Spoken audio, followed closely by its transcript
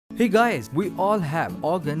Hey guys, we all have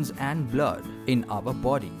organs and blood in our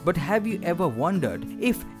body. But have you ever wondered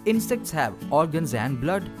if insects have organs and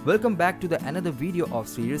blood? Welcome back to another video of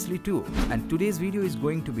Seriously Too. And today's video is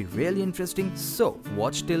going to be really interesting, so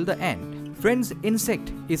watch till the end. Friends,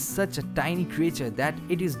 insect is such a tiny creature that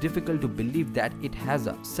it is difficult to believe that it has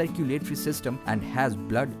a circulatory system and has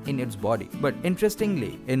blood in its body. But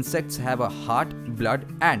interestingly, insects have a heart, blood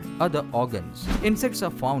and other organs. Insects are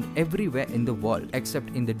found everywhere in the world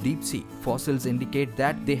except in the deep sea. Fossils indicate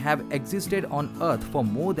that they have existed on Earth for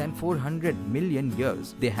more than 400 million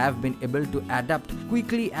years. They have been able to adapt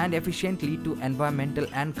quickly and efficiently to environmental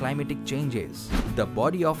and climatic changes. The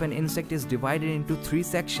body of an insect is divided into three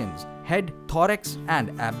sections: head, thorax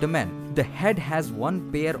and abdomen. The head has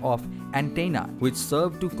one pair of antennae which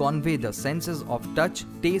serve to convey the senses of touch,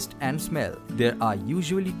 taste and smell. There are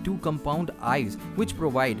usually two compound eyes which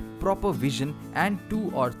provide proper vision and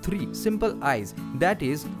two or three simple eyes, that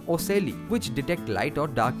is ocelli, which detect light or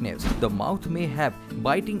darkness. The mouth may have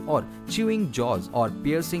biting or chewing jaws or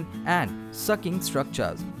piercing and sucking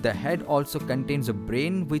structures. The head also contains a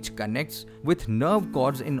brain which connects with nerve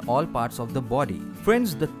cords in all parts of the body.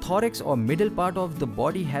 Friends, the thorax or middle part of the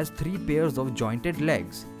body has three pairs of jointed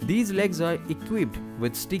legs. These legs are equipped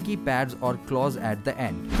with sticky pads or claws at the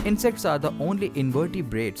end. Insects are the only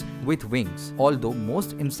invertebrates with wings. Although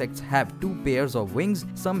most insects have two pairs of wings,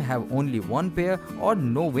 some have only one pair or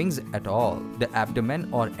no wings at all. The abdomen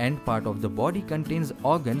or end part of the body contains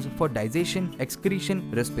organs for digestion, excretion,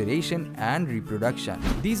 respiration and reproduction.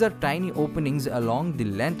 These are tiny openings along the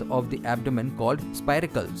length of the abdomen called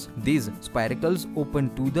spiracles. These spiracles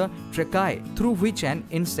open to the tracheae through which an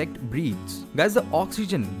insect breathes. Guys, the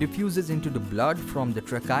oxygen diffuses into the blood from the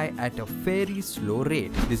tracheae at a very slow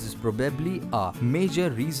rate. This is probably a major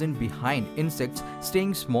reason behind insects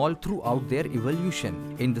staying small throughout their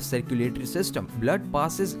evolution. In the circulatory system, blood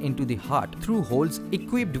passes into the heart through holes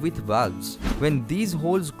equipped with valves. When these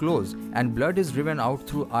holes close and blood is driven out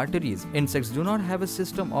through arteries, insects do not have a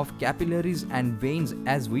system of capillaries and veins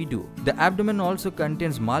as we do. The abdomen also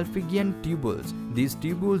contains Malpighian tubules. These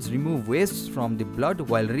tubules remove wastes from the blood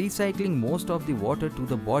while recycling most of the water to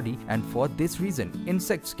the body, and for this reason,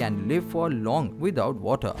 insects can live for long without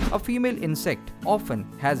water. A female insect often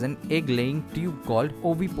has an egg-laying tube called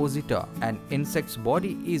ovipositor. An insect's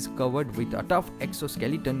body is covered with a tough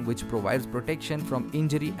exoskeleton which provides protection from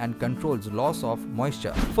injury and controls loss of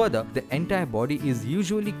moisture. Further, the entire body is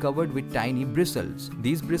usually covered with tiny bristles.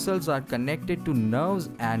 These bristles are connected to nerves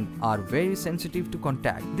and are very sensitive to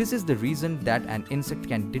contact. This is the reason that an insect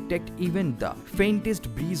can detect even the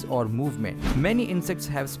faintest breeze or movement. Many insects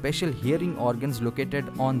have special hearing organs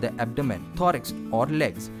located on the abdomen, thorax or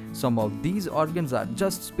legs. Some of these organs are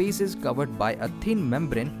just spaces covered by a thin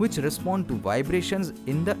membrane which respond to vibrations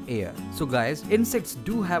in the air. So guys, insects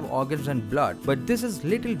do have organs and blood, but this is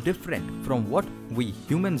little different from what we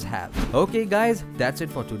humans have. Okay guys, that's it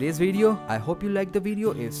for today's video. I hope you liked the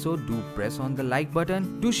video. If so, do press on the like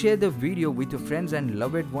button. Do share the video with your friends and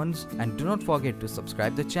loved ones, and do not forget to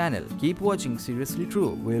subscribe the channel. Keep watching Seriously True.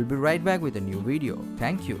 We'll be right back with a new video.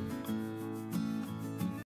 Thank you.